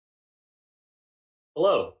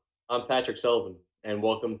Hello, I'm Patrick Sullivan, and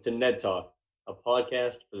welcome to Ned Talk, a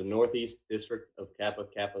podcast for the Northeast District of Kappa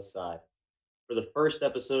Kappa Psi. For the first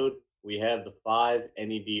episode, we have the five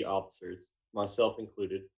NED officers, myself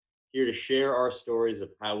included, here to share our stories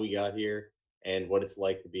of how we got here and what it's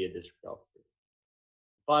like to be a district officer.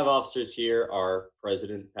 Five officers here are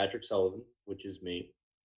President Patrick Sullivan, which is me,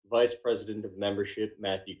 Vice President of Membership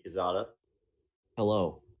Matthew Kazada,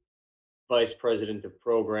 Hello. Vice President of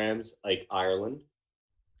Programs Ike Ireland,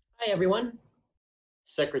 Hi, everyone.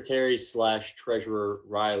 Secretary slash Treasurer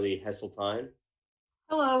Riley Hesseltine,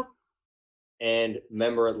 Hello. and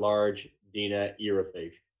Member at Large Dina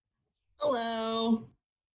Irafage. Hello.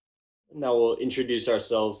 Now we'll introduce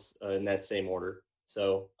ourselves in that same order.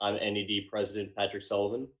 So I'm NED President Patrick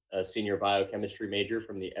Sullivan, a senior biochemistry major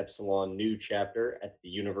from the Epsilon Nu chapter at the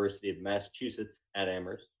University of Massachusetts at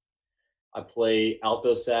Amherst. I play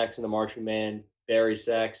alto sax in the marching band, bari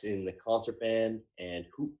sax in the concert band, and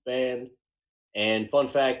hoop band. And fun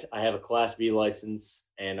fact, I have a Class B license,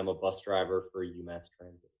 and I'm a bus driver for UMass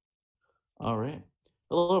Transit. All right.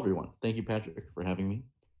 Hello, everyone. Thank you, Patrick, for having me.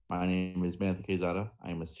 My name is Matthew Quezada. I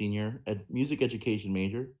am a senior music education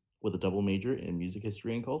major with a double major in music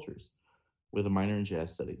history and cultures with a minor in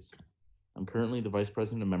jazz studies. I'm currently the vice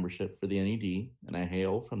president of membership for the NED, and I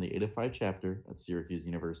hail from the Eta Phi chapter at Syracuse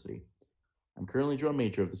University. I'm currently drum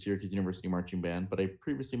major of the Syracuse University Marching Band, but I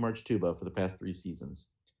previously marched tuba for the past 3 seasons.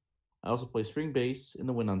 I also play string bass in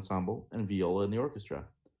the wind ensemble and viola in the orchestra.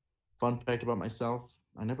 Fun fact about myself,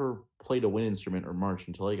 I never played a wind instrument or march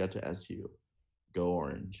until I got to SU. Go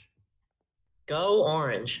Orange. Go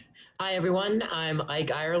Orange. Hi, everyone. I'm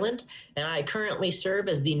Ike Ireland, and I currently serve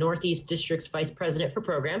as the Northeast District's Vice President for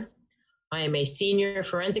Programs. I am a senior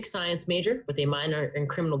forensic science major with a minor in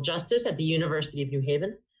criminal justice at the University of New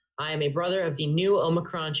Haven. I am a brother of the new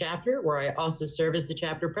Omicron chapter, where I also serve as the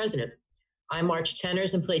chapter president. I march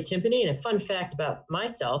tenors and play timpani, and a fun fact about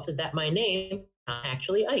myself is that my name is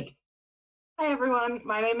actually Ike. Hi, everyone.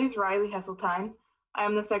 My name is Riley Hesseltine. I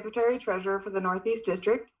am the Secretary Treasurer for the Northeast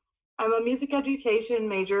District. I'm a music education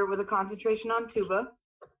major with a concentration on tuba.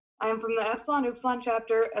 I am from the Epsilon Upsilon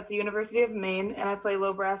chapter at the University of Maine, and I play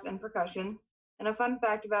low brass and percussion. And a fun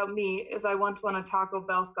fact about me is I once won a Taco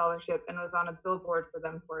Bell scholarship and was on a billboard for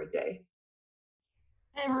them for a day.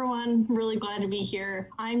 Hey everyone, I'm really glad to be here.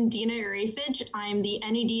 I'm Dina Irafage. I'm the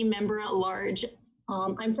NED member at large.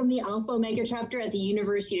 I'm from the Alpha Omega chapter at the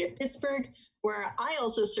University of Pittsburgh, where I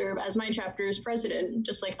also serve as my chapter's president,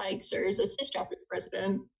 just like Ike serves as his chapter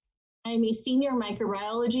president. I'm a senior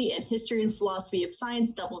microbiology and history and philosophy of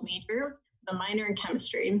science double major, with a minor in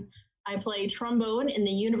chemistry. I play trombone in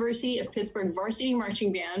the University of Pittsburgh Varsity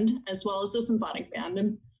Marching Band, as well as the symphonic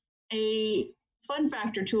band. A fun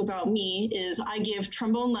fact or two about me is I give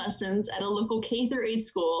trombone lessons at a local K-8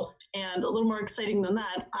 school, and a little more exciting than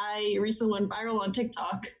that, I recently went viral on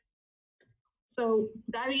TikTok. So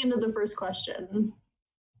diving into the first question.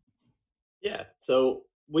 Yeah, so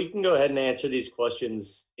we can go ahead and answer these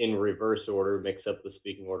questions in reverse order, mix up the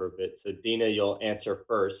speaking order a bit. So Dina, you'll answer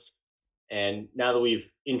first. And now that we've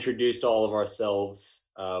introduced all of ourselves,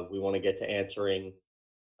 we want to get to answering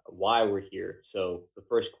why we're here. So the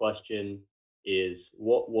first question is,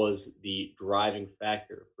 what was the driving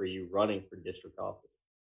factor for you running for district office?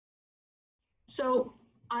 So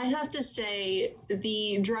I have to say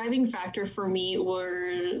the driving factor for me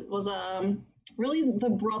was really the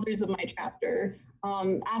brothers of my chapter.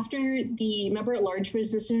 After the member at large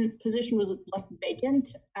position was left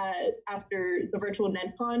vacant after the virtual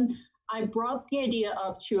NedCon, I brought the idea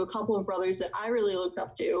up to a couple of brothers that I really looked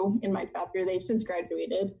up to in my chapter. They've since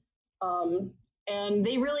graduated. And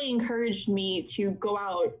they really encouraged me to go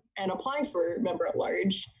out and apply for member at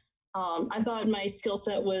large. I thought my skill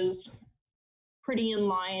set was pretty in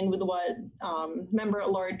line with what member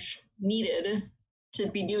at large needed to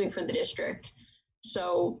be doing for the district.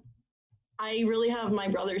 So I really have my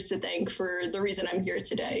brothers to thank for the reason I'm here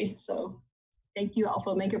today. So thank you, Alpha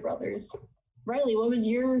Omega Brothers. Riley, what was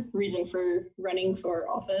your reason for running for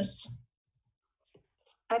office?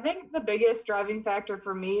 I think the biggest driving factor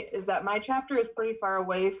for me is that my chapter is pretty far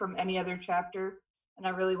away from any other chapter, and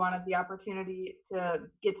I really wanted the opportunity to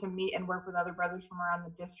get to meet and work with other brothers from around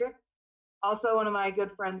the district. Also, one of my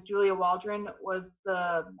good friends, Julia Waldron, was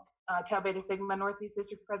the Tau Beta Sigma Northeast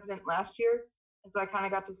District President last year, and so I kind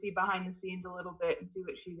of got to see behind the scenes a little bit and see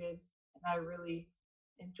what she did, and I really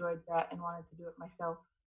enjoyed that and wanted to do it myself.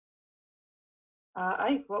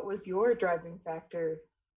 Ike, what was your driving factor?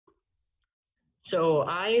 So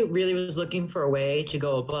I really was looking for a way to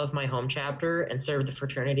go above my home chapter and serve the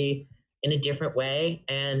fraternity in a different way.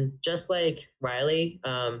 And just like Riley,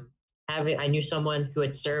 I knew someone who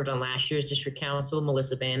had served on last year's district council,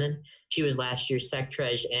 Melissa Bannon. She was last year's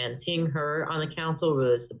sec-trej, and seeing her on the council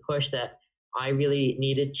was the push that I really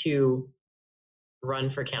needed to run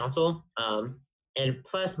for council. And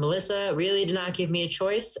plus, Melissa really did not give me a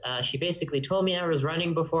choice. She basically told me I was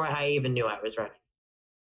running before I even knew I was running.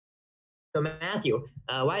 So Matthew,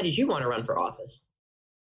 why did you want to run for office?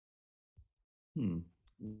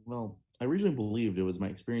 Well, I originally believed it was my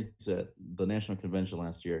experience at the National Convention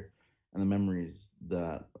last year and the memories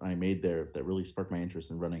that I made there that really sparked my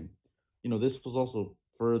interest in running. This was also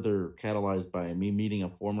further catalyzed by me meeting a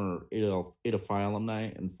former Ada Phi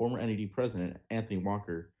alumni and former NED president, Anthony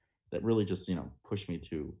Walker, that really just, pushed me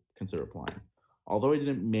to consider applying. Although I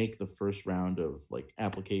didn't make the first round of like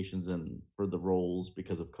applications and for the roles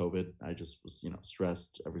because of COVID, I just was,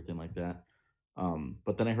 stressed, everything like that.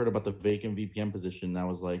 But then I heard about the vacant VPM position, and I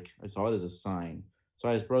was like, I saw it as a sign. So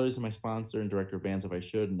I asked brothers and my sponsor and director of bands if I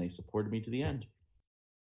should, and they supported me to the end.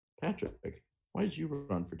 Patrick, why did you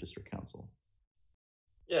run for district council?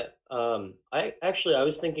 Yeah, I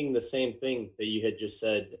was thinking the same thing that you had just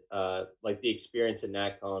said. Like the experience at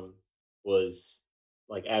NatCon was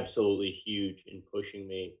like absolutely huge in pushing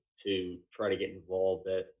me to try to get involved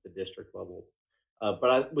at the district level. But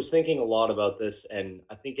I was thinking a lot about this, and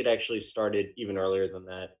I think it actually started even earlier than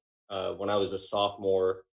that. When I was a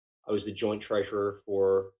sophomore, I was the joint treasurer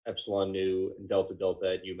for Epsilon Nu and Delta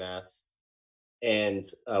Delta at UMass, and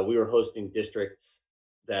we were hosting districts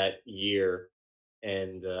that year.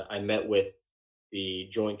 And I met with the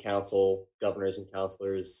joint council, governors and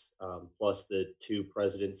counselors, plus the two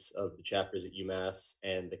presidents of the chapters at UMass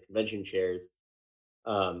and the convention chairs.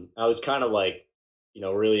 I was kind of like,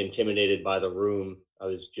 really intimidated by the room. I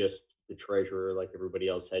was just the treasurer, like everybody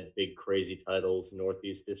else had big, crazy titles,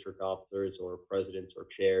 Northeast district officers or presidents or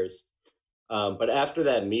chairs. But after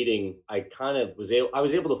that meeting, I kind of I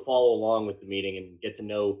was able to follow along with the meeting and get to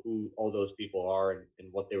know who all those people are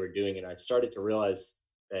and what they were doing. And I started to realize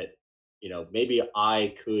that, maybe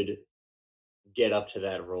I could get up to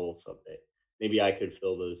that role someday. Maybe I could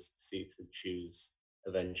fill those seats and shoes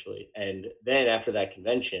eventually. And then after that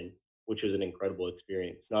convention, which was an incredible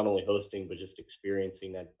experience, not only hosting, but just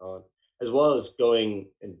experiencing that con, as well as going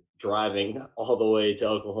and driving all the way to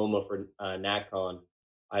Oklahoma for NatCon.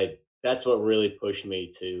 That's what really pushed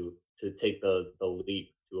me to take the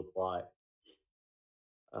leap to apply.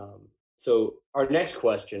 So our next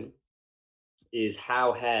question is,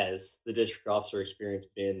 how has the district officer experience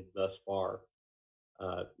been thus far?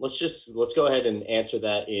 Let's go ahead and answer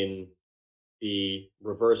that in the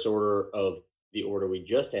reverse order of the order we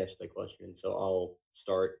just answered the question. So I'll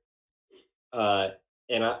start.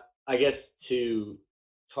 And I guess to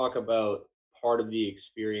talk about part of the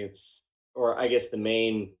experience, or I guess the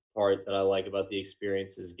main part that I like about the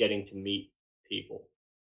experience is getting to meet people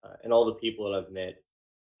and all the people that I've met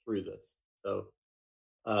through this. So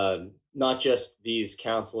not just these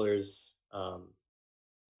counselors,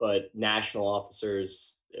 but national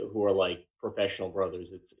officers who are like professional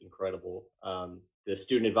brothers. It's incredible. The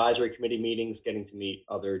student advisory committee meetings, getting to meet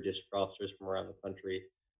other district officers from around the country,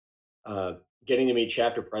 getting to meet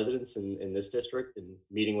chapter presidents in this district and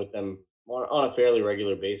meeting with them on a fairly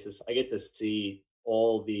regular basis. I get to see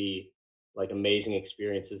all the like amazing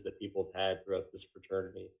experiences that people have had throughout this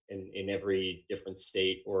fraternity in every different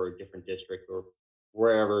state or different district or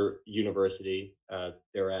wherever university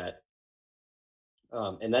they're at.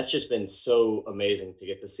 And that's just been so amazing to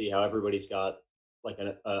get to see how everybody's got like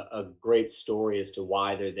a great story as to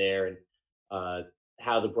why they're there and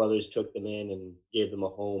how the brothers took them in and gave them a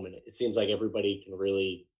home. And it seems like everybody can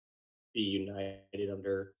really be united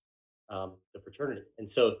under the fraternity. And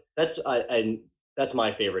so that's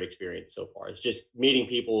my favorite experience so far. It's just meeting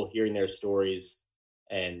people, hearing their stories.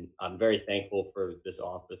 And I'm very thankful for this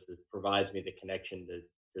office that provides me the connection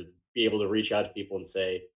to be able to reach out to people and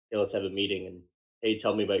say, hey, let's have a meeting, and hey,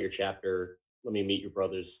 tell me about your chapter. Let me meet your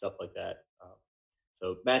brothers, stuff like that.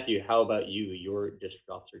 So Matthew, how about you, your district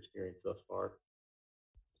officer experience thus far?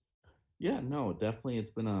 Yeah, no, definitely. It's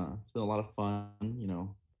been a lot of fun.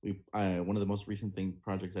 One of the most recent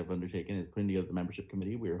projects I've undertaken is putting together the membership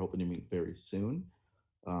committee. We are hoping to meet very soon,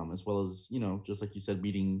 as well as just like you said,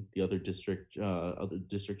 meeting the other district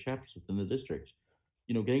chapters within the district.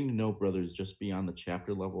 Getting to know brothers just beyond the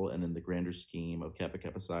chapter level and in the grander scheme of Kappa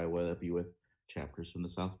Kappa Psi, whether that be with chapters from the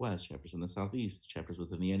Southwest, chapters from the Southeast, chapters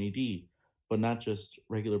within the NED, but not just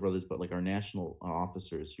regular brothers, but like our national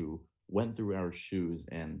officers who went through our shoes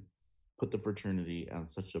and put the fraternity on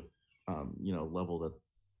such a level that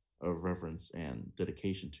of reverence and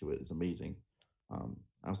dedication to it is amazing.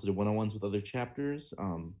 I also did one-on-ones with other chapters.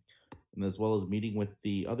 and as well as meeting with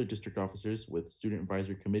the other district officers with student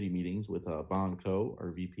advisory committee meetings with Bond Co,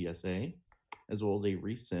 or VPSA, as well as a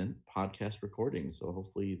recent podcast recording. So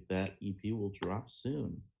hopefully that EP will drop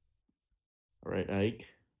soon. All right, Ike,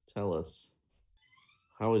 tell us,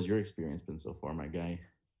 how has your experience been so far, my guy?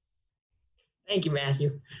 Thank you,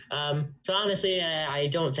 Matthew. So honestly, I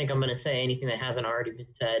don't think I'm going to say anything that hasn't already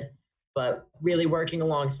been said, but really working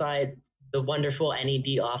alongside the wonderful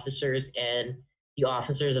NED officers and the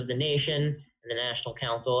officers of the nation and the National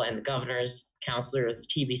Council and the governors, counselors,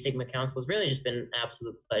 TB Sigma Council has really just been an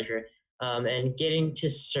absolute pleasure. And getting to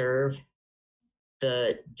serve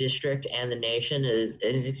the district and the nation is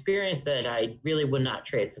an experience that I really would not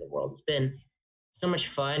trade for the world. It's been so much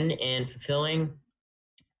fun and fulfilling.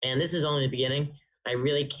 And this is only the beginning. I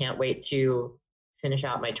really can't wait to finish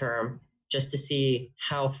out my term just to see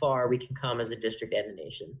how far we can come as a district and a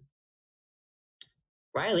nation.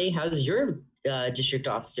 Riley, how's your district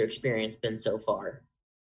officer experience been so far?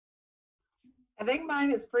 I think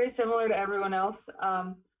mine is pretty similar to everyone else.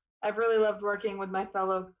 I've really loved working with my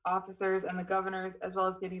fellow officers and the governors, as well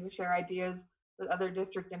as getting to share ideas with other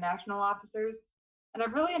district and national officers. And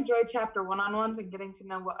I've really enjoyed chapter one-on-ones and getting to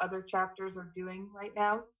know what other chapters are doing right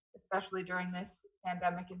now, especially during this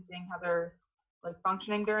pandemic, and seeing how they're like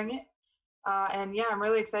functioning during it. And yeah, I'm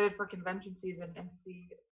really excited for convention season and to see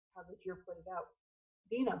how this year plays out.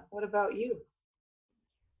 Dina, what about you?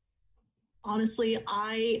 Honestly,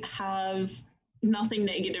 I have nothing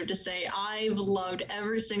negative to say. I've loved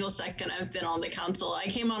every single second I've been on the council. I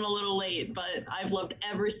came on a little late, but I've loved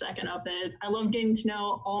every second of it. I love getting to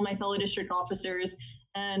know all my fellow district officers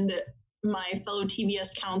and my fellow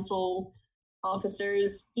TBS council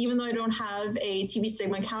officers. Even though I don't have a TB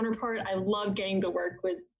Sigma counterpart, I love getting to work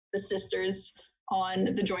with the sisters on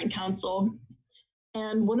the joint council.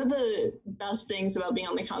 And one of the best things about being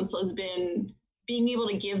on the council has been being able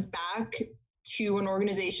to give back to an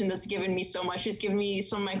organization that's given me so much. It's given me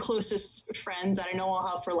some of my closest friends that I know I'll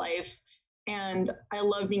have for life. And I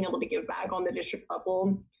love being able to give back on the district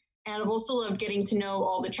level. And I've also loved getting to know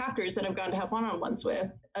all the chapters that I've gotten to have one-on-ones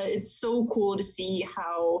with. It's so cool to see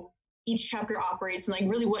how each chapter operates and like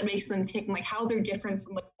really what makes them tick and like how they're different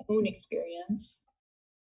from like my own experience.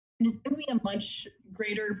 And it's given me a much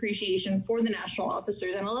greater appreciation for the national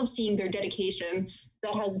officers. And I love seeing their dedication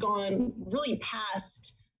that has gone really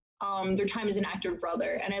past their time as an active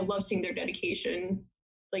brother. And I love seeing their dedication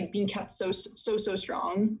like being kept so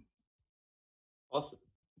strong. Awesome.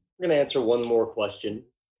 I'm going to answer one more question.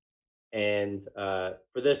 And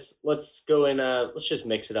for this, let's go in, let's just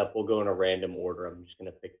mix it up. We'll go in a random order. I'm just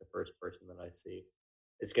going to pick the first person that I see.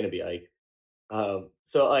 It's going to be Ike.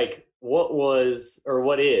 So Ike,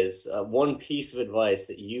 what is one piece of advice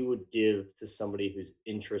that you would give to somebody who's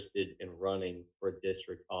interested in running for a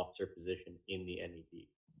district officer position in the NED?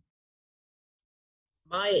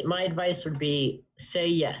 My advice would be say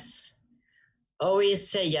yes. Always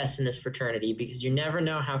say yes in this fraternity because you never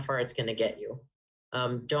know how far it's going to get you.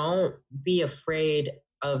 Don't be afraid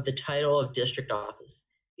of the title of district office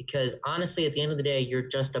because honestly, at the end of the day, you're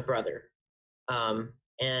just a brother.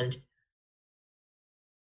 And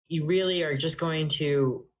you really are just going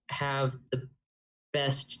to have the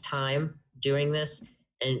best time doing this.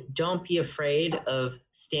 And don't be afraid of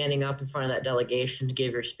standing up in front of that delegation to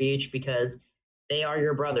give your speech because they are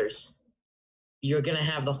your brothers. You're going to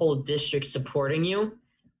have the whole district supporting you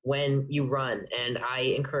when you run. And I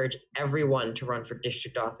encourage everyone to run for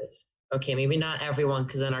district office. Okay, maybe not everyone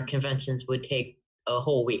because then our conventions would take a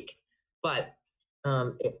whole week. But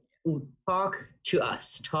talk to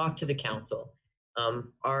us, talk to the council.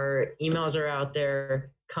 Our emails are out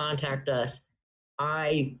there. Contact us.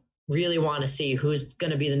 I really want to see who's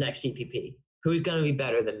going to be the next VPP, who's going to be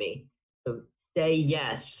better than me. So say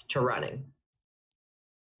yes to running.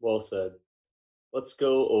 Well said. Let's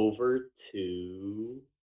go over to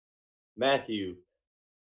Matthew.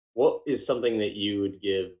 What is something that you would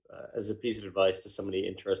give as a piece of advice to somebody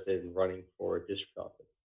interested in running for a district office?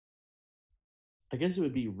 I guess it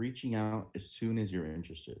would be reaching out as soon as you're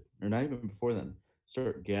interested, or not even before then.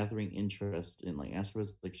 Start gathering interest in like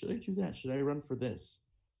afterwards, like, should I do that? Should I run for this?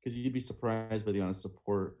 Because you'd be surprised by the honest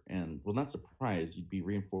support, and well, not surprised, you'd be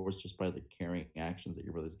reinforced just by the caring actions that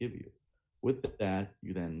your brothers give you. With that,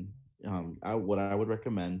 you then, what I would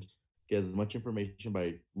recommend, get as much information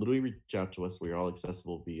by literally reach out to us. We're all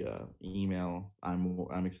accessible via email.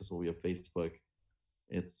 I'm accessible via Facebook.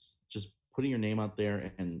 It's just putting your name out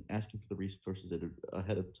there and asking for the resources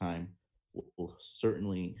ahead of time will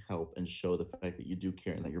certainly help and show the fact that you do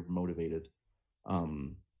care and that you're motivated.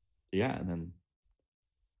 Yeah, and then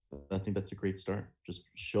I think that's a great start. Just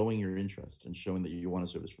showing your interest and showing that you want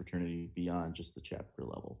to serve this fraternity beyond just the chapter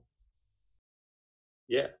level.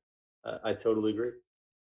 Yeah, I totally agree.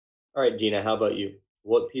 All right, Gina, how about you?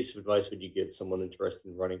 What piece of advice would you give someone interested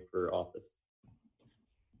in running for office?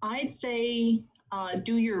 I'd say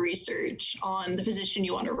do your research on the position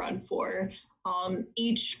you want to run for.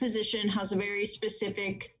 Each position has a very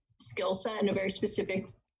specific skill set and a very specific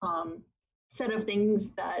set of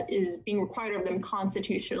things that is being required of them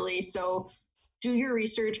constitutionally. So do your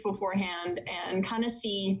research beforehand and kind of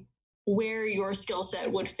see where your skill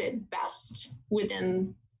set would fit best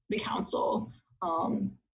within the council.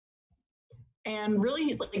 And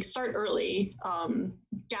really like start early.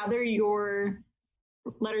 Gather your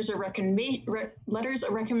letters of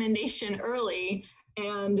recommendation early,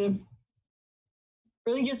 and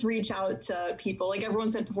really just reach out to people. Like everyone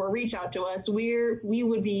said before, reach out to us. We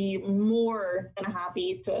would be more than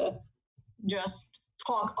happy to just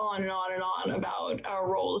talk on and on and on about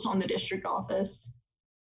our roles on the district office.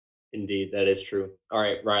 Indeed, that is true. All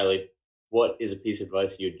right, Riley, what is a piece of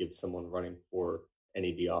advice you'd give someone running for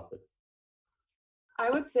NED office? I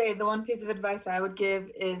would say the one piece of advice I would give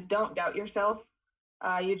is don't doubt yourself.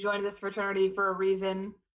 You joined this fraternity for a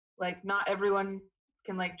reason. Like, not everyone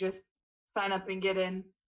can like just sign up and get in.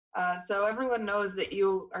 So everyone knows that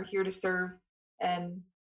you are here to serve. And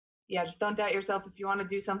yeah, just don't doubt yourself. If you want to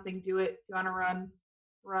do something, do it. If you want to run,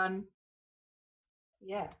 run.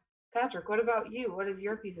 Yeah. Patrick, what about you? What is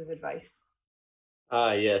your piece of advice?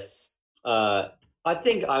 Yes. I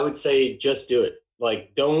think I would say just do it.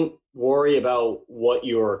 Like, don't worry about what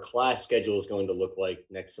your class schedule is going to look like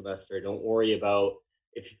next semester. Don't worry about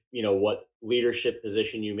if, what leadership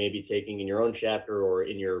position you may be taking in your own chapter or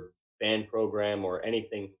in your band program or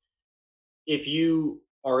anything. If you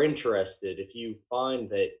are interested, if you find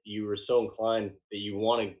that you are so inclined that you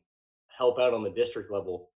want to help out on the district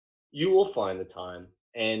level, you will find the time.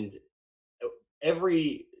 And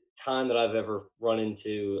every time that I've ever run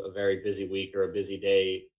into a very busy week or a busy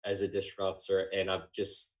day as a district officer, and I've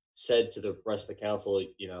just said to the rest of the council,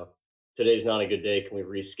 today's not a good day. Can we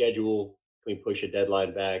reschedule? Can we push a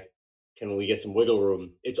deadline back? Can we get some wiggle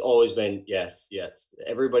room? It's always been yes, yes.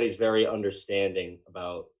 Everybody's very understanding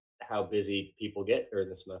about how busy people get during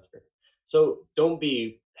the semester. So don't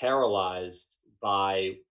be paralyzed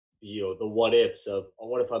by the what ifs of, oh,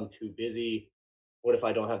 what if I'm too busy? What if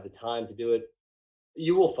I don't have the time to do it?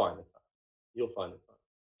 You will find the time. You'll find the time.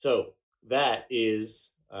 So that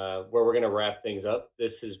is where we're going to wrap things up.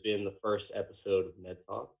 This has been the first episode of Ned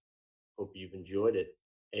Talk. Hope you've enjoyed it.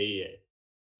 AEA.